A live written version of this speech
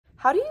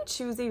How do you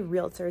choose a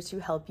realtor to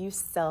help you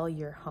sell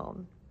your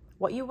home?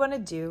 What you want to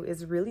do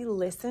is really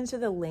listen to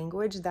the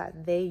language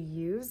that they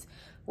use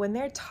when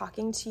they're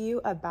talking to you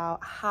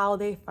about how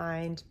they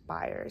find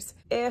buyers.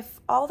 If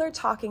all they're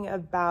talking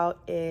about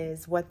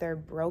is what their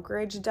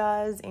brokerage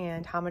does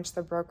and how much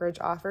the brokerage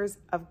offers,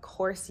 of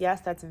course, yes,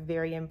 that's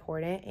very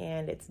important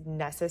and it's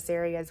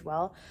necessary as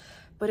well.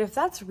 But if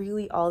that's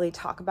really all they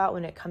talk about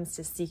when it comes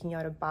to seeking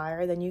out a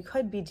buyer, then you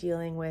could be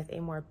dealing with a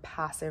more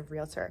passive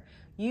realtor.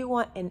 You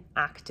want an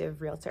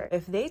active realtor.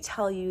 If they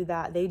tell you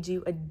that they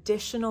do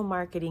additional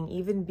marketing,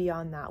 even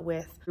beyond that,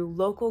 with through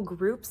local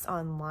groups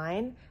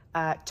online,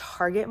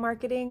 target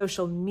marketing,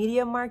 social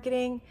media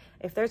marketing,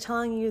 if they're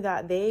telling you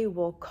that they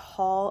will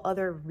call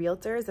other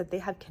realtors that they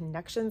have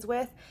connections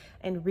with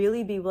and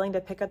really be willing to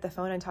pick up the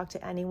phone and talk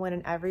to anyone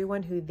and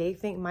everyone who they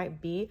think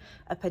might be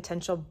a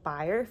potential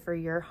buyer for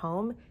your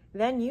home,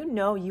 then you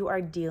know you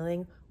are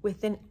dealing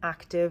with an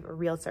active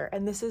realtor.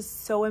 And this is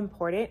so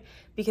important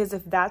because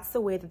if that's the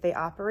way that they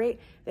operate,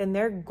 then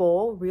their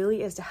goal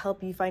really is to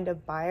help you find a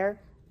buyer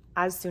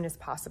as soon as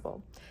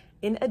possible.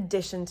 In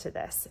addition to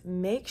this,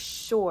 make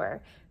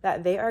sure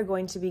that they are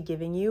going to be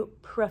giving you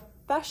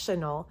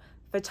professional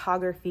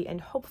photography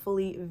and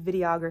hopefully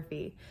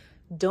videography.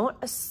 Don't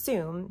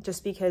assume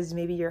just because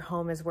maybe your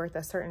home is worth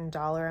a certain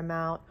dollar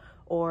amount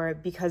or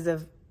because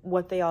of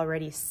what they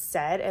already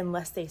said,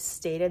 unless they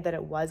stated that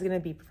it was going to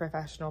be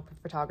professional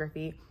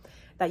photography,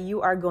 that you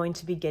are going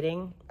to be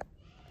getting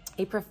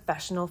a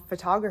professional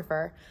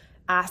photographer.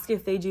 Ask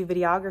if they do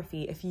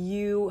videography. If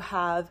you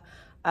have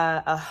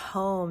a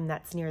home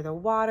that's near the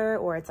water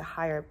or it's a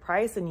higher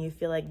price and you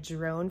feel like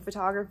drone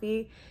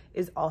photography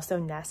is also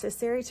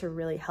necessary to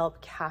really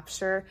help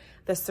capture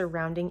the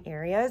surrounding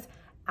areas,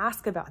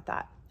 ask about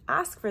that.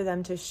 Ask for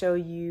them to show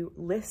you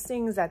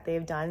listings that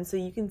they've done so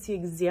you can see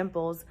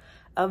examples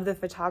of the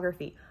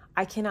photography.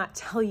 I cannot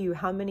tell you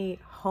how many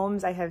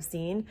homes I have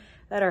seen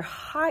that are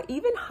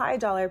even high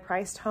dollar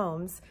priced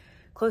homes,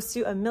 close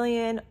to $1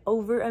 million,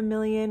 over $1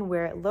 million,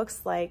 where it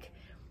looks like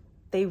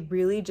they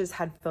really just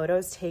had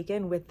photos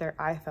taken with their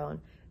iPhone.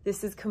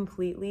 This is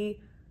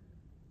completely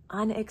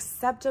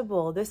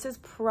unacceptable. This is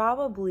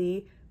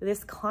probably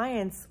this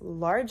client's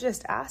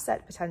largest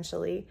asset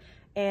potentially.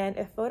 And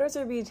if photos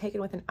are being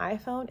taken with an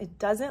iPhone, it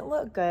doesn't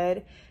look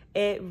good.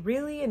 It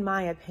really, in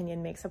my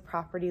opinion, makes a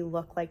property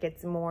look like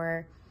it's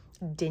more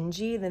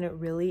dingy than it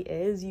really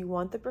is. You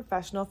want the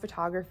professional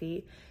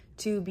photography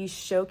to be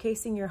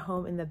showcasing your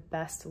home in the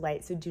best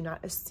light. So do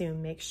not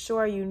assume. Make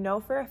sure you know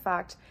for a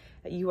fact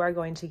that you are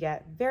going to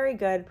get very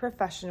good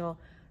professional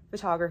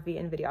photography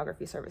and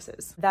videography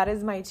services. That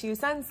is my 2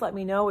 cents. Let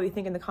me know what you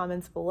think in the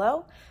comments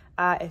below.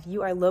 If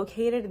you are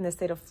located in the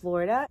state of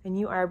Florida and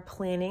you are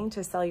planning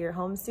to sell your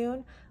home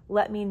soon,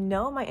 let me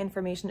know. My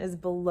information is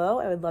below.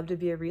 I would love to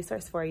be a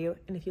resource for you.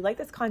 And if you like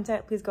this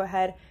content, please go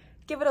ahead,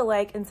 give it a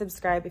like and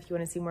subscribe if you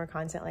want to see more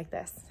content like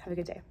this. Have a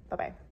good day. Bye-bye.